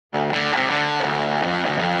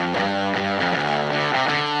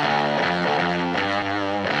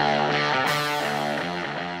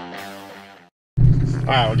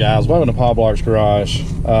Guys, welcome to Paul Blark's Garage.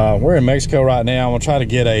 We're in Mexico right now. I'm gonna try to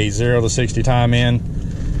get a 0 to 60 time in.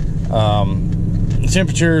 The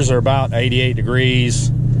temperatures are about 88 degrees.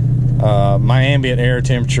 My ambient air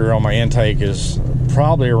temperature on my intake is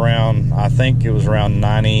probably around, I think it was around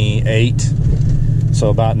 98, so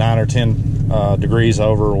about 9 or 10 degrees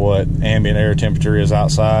over what ambient air temperature is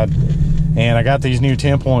outside. And I got these new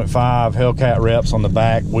 10.5 Hellcat reps on the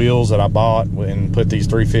back wheels that I bought and put these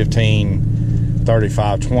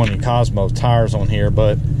 315/35/20 Cosmos tires on here.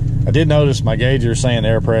 But I did notice my gauger saying the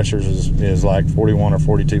air pressure is like 41 or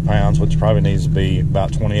 42 pounds, which probably needs to be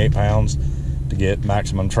about 28 pounds to get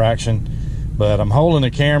maximum traction. But I'm holding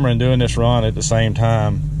the camera and doing this run at the same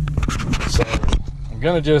time, so I'm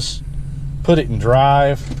gonna just put it in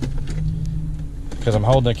drive because I'm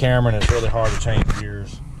holding the camera and it's really hard to change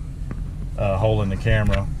gears holding the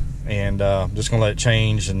camera. And I'm just gonna let it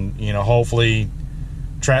change, and you know, hopefully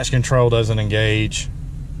traction control doesn't engage.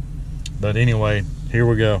 But anyway, here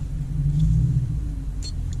we go.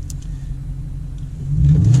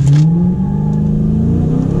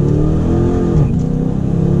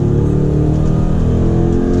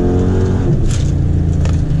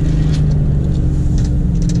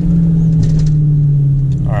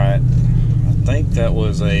 Alright, I think that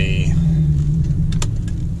was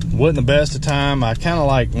wasn't the best of time. I kind of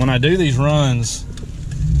like, when I do these runs,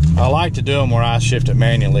 I like to do them where I shift it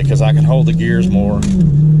manually because I can hold the gears more.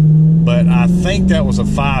 But I think that was a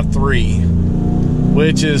 5.3,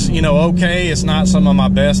 which is, you know, okay. It's not some of my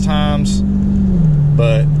best times,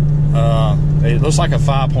 but it looks like a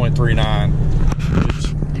 5.39, which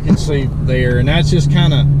you can see there. And that's just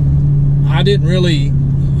kind of, I didn't really,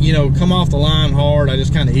 you know, come off the line hard. I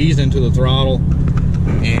just kind of eased into the throttle.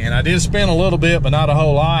 And I did spin a little bit, but not a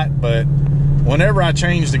whole lot. But whenever I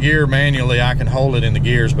change the gear manually, I can hold it in the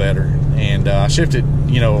gears better. And I shifted,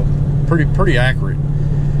 you know, pretty accurate.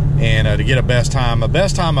 And to get a best time, the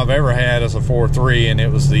best time I've ever had is a 4.3, and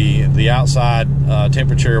it was the outside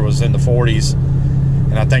temperature was in the 40s.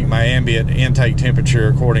 And I think my ambient intake temperature,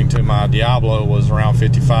 according to my Diablo, was around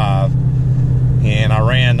 55.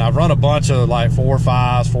 And I've run a bunch of like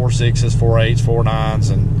 4.5s, 4.6s, 4.8s, 4.9s,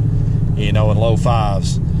 and you know, in low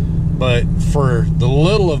 5s. But for the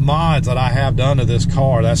little of mods that I have done to this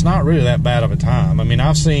car, that's not really that bad of a time. I mean,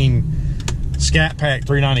 I've seen Scat Pack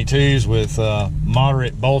 392s with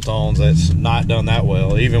moderate bolt-ons that's not done that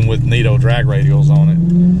well, even with Nitto drag radials on it.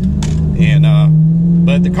 And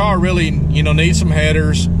but the car really, you know, needs some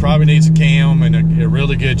headers, probably needs a cam and a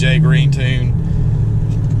really good Jay Green tune.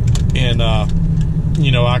 And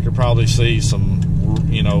you know, I could probably see some,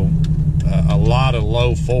 you know, a lot of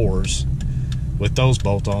low 4s with those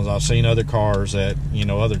bolt-ons. I've seen other cars that, you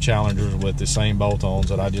know, other Challengers with the same bolt-ons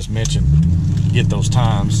that I just mentioned get those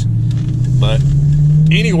times. But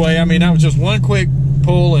anyway, I mean, that was just one quick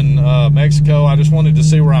pull in Mexico. I just wanted to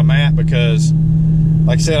see where I'm at because,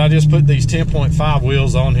 like I said, I just put these 10.5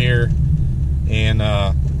 wheels on here and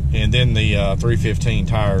then the 315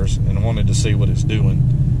 tires, and I wanted to see what it's doing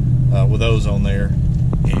with those on there.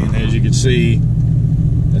 And as you can see,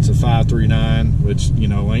 it's a 5.39, which, you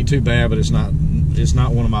know, ain't too bad, but it's not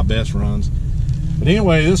one of my best runs. But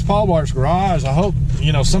anyway, this is Paul Blark's Garage. I hope,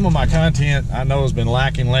 you know, some of my content I know has been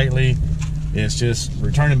lacking lately. It's just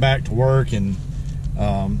returning back to work and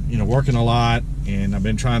you know, working a lot, and I've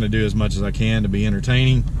been trying to do as much as I can to be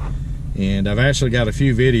entertaining. And I've actually got a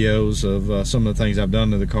few videos of some of the things I've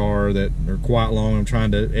done to the car that are quite long. I'm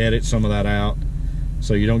trying to edit some of that out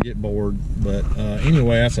so you don't get bored. But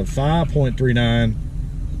anyway, that's a 5.39.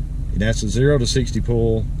 That's a 0 to 60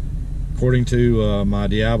 pull, according to my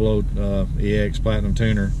Diablo EX Platinum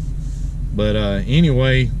tuner. But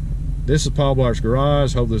anyway, this is Paul Blark's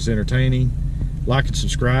Garage. Hope this is entertaining. Like and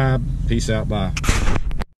subscribe. Peace out. Bye.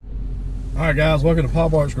 All right, guys, welcome to Paul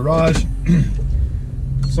Blark's Garage.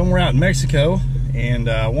 Somewhere out in Mexico, and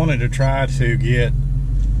I wanted to try to get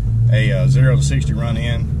a 0 to 60 run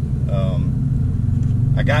in.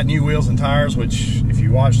 I got new wheels and tires, which if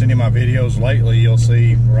you watched any of my videos lately, you'll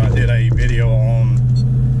see where I did a video on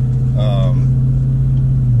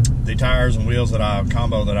the tires and wheels that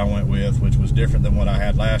combo that I went with, which was different than what I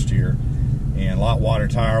had last year. And lot water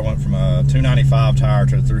tire, went from a 295 tire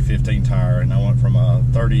to a 315 tire, and I went from a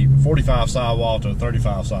 45 sidewall to a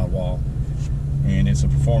 35 sidewall. And it's a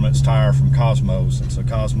performance tire from Cosmos. It's a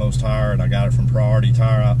Cosmos tire, and I got it from Priority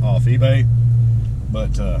Tire off eBay.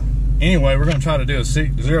 But anyway, we're going to try to do a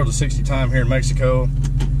 0 to 60 time here in Mexico.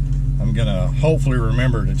 I'm going to hopefully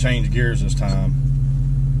remember to change gears this time.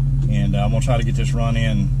 And I'm going to try to get this run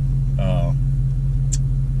in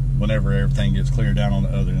whenever everything gets cleared down on the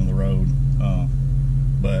other end of the road.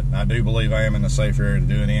 but I do believe I am in a safe area to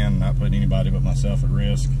do it in, not putting anybody but myself at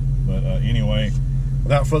risk. But anyway,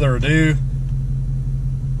 without further ado,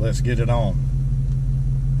 let's get it on.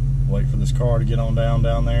 Wait for this car to get on down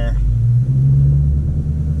there.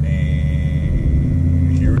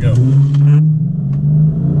 And here we go.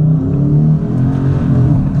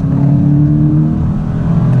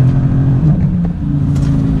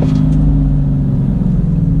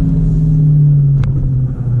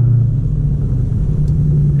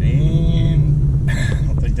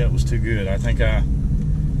 Too good. I think I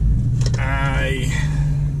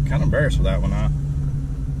kind of embarrassed with that one.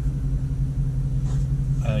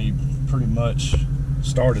 I pretty much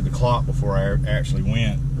started the clock before I actually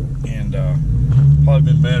went, and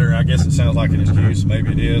probably been better. I guess it sounds like an excuse,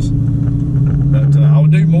 maybe it is, but I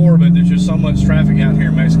would do more, but there's just so much traffic out here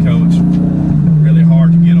in Mexico. It's really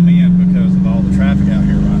hard to get them in because of all the traffic out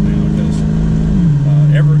here right now. Because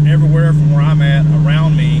everywhere from where I'm at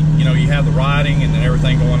around me, you know, you have the riding and then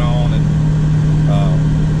everything going on, and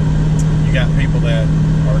you got people that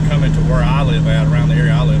are coming to where I live at, around the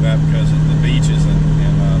area I live at, because of the beaches and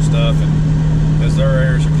stuff, and because their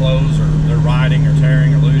areas are closed, or they're riding or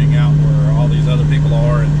tearing or looting out where all these other people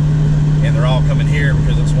are, and they're all coming here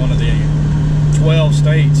because it's one of the 12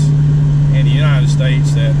 states in the United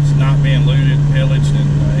States that's not being looted, pillaged, and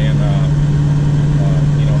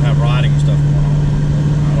you know, have riding and stuff going on.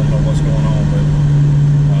 I don't know what's going on, but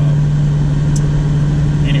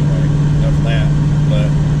anyway, enough of that. But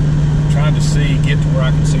I'm trying to get to where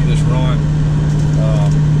I can see this run.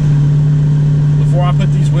 Before I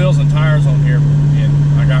put these wheels and tires on here,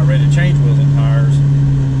 and I got ready to change wheels and tires,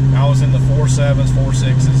 I was in the 4.7s,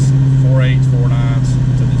 4.6s, 4.8s,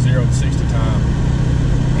 4.9s to the 0 to 60 time,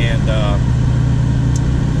 and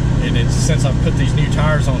it's since I've put these new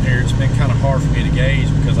tires on here, it's been kind of hard for me to gauge,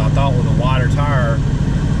 because I thought with a wider tire,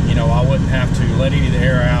 you know, I wouldn't have to let any of the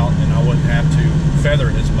air out, and I wouldn't have to feather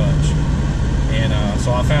it as much. And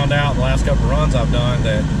so I found out the last couple of runs I've done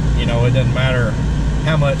that, you know, it doesn't matter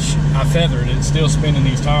how much I feather it, it's still spinning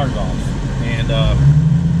these tires off. And I'm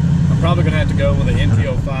probably going to have to go with an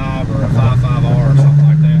NT05 or a 5.5R or something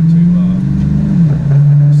like that to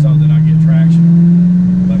so that I get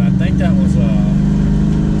traction. But I think that was,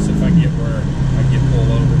 let's see if I can get where I can get pulled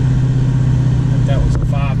over. I think that was a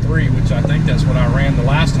 5.3, which I think that's what I ran the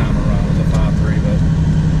last time I ran, was a 5.3. But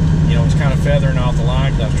you know, it's kind of feathering off the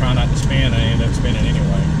line because I was trying not to spin, and I ended up spinning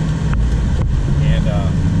anyway. And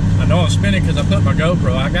I know I'm spinning because I put my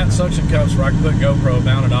GoPro. I got suction cups where I can put GoPro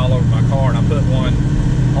mounted all over my car, and I put one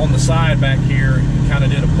on the side back here and kind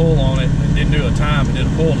of did a pull on it, and didn't do a time, but did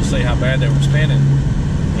a pull to see how bad they were spinning.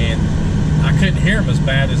 And I couldn't hear them as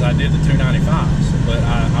bad as I did the 295s, but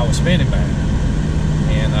I was spinning bad.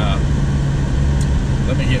 And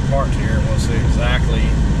let me get parked here and we'll see exactly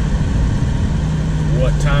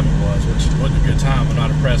what time it was, which wasn't a good time. I'm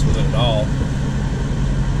not impressed with it at all.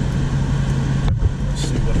 Let's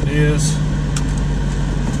see what it is.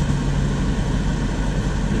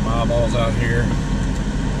 Get my eyeballs out here.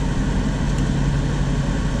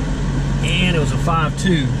 And it was a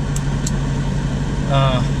 5.2.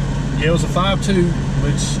 Yeah, it was a 5.2,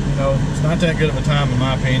 which, you know, it's not that good of a time in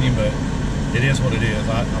my opinion, but it is what it is.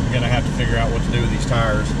 I'm going to have to figure out what to do with these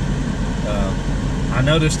tires. I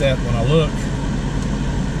noticed that when I look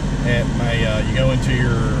at my, you go into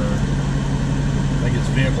your, I think it's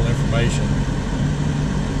vehicle information,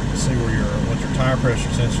 see where what your tire pressure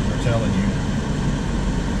sensors are telling you.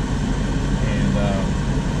 And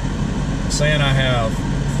saying I have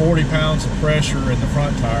 40 pounds of pressure in the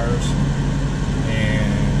front tires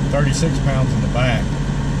and 36 pounds in the back,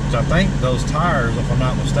 which I think those tires, if I'm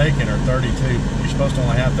not mistaken, are 32. You're supposed to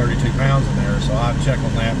only have 32 pounds in there, so I'll check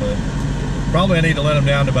on that, but probably I need to let them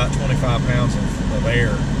down to about 25 pounds of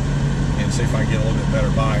air and see if I can get a little bit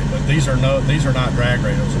better bite. But these are not drag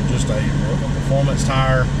radials. They're just a performance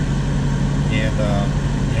tire. And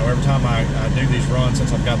you know, every time I do these runs,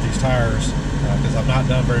 since I've got these tires, because I've not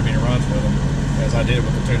done very many runs with them as I did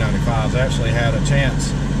with the 295s. I actually had a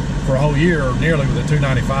chance for a whole year, nearly, with the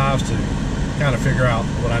 295s to kind of figure out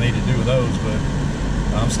what I need to do with those. But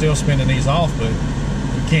I'm still spinning these off, but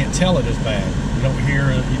you can't tell it as bad. You don't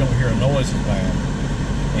hear a noise as bad.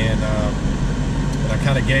 And I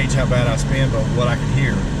kind of gauge how bad I spin, but what I can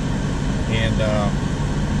hear. And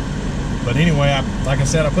but anyway, like I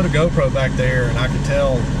said, I put a GoPro back there, and I could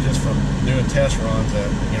tell just from doing test runs that,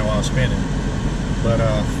 you know, I was spinning. But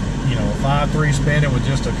you know, a 5.3 spinning with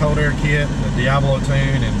just a cold air kit, a Diablo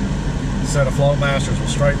tune, and a set of float masters with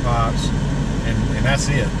straight pipes, and that's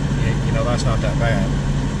it. You know, that's not that bad.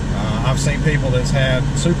 I've seen people that's had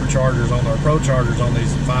superchargers on their pro chargers on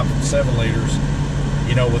these 5.7 liters,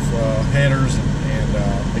 you know, with headers and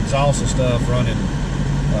exhaust and stuff running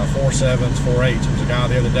 4.7s, 4.8s. There was a guy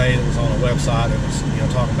the other day that was on a website that was, you know,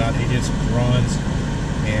 talking about he did some runs,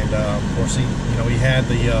 and of course he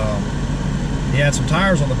had some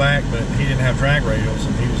tires on the back, but he didn't have drag radials,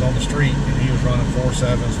 and he was on the street and he was running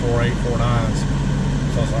 4.7s, 4.8, 4.9s.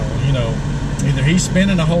 So I was like, well, you know, either he's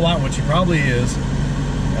spinning a whole lot, which he probably is,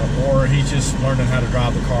 or he's just learning how to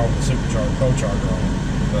drive the car with a supercharger, pro charger on it.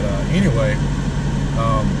 But anyway,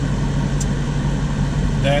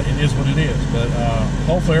 that it is what it is. But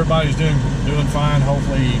hopefully everybody's doing fine.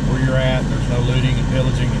 Hopefully where you're at, there's no looting and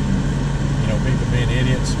pillaging and, you know, people being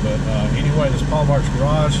idiots. But anyway, this is Paul Bart's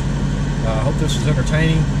Garage. I hope this was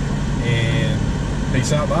entertaining, and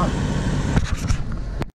peace out, bye.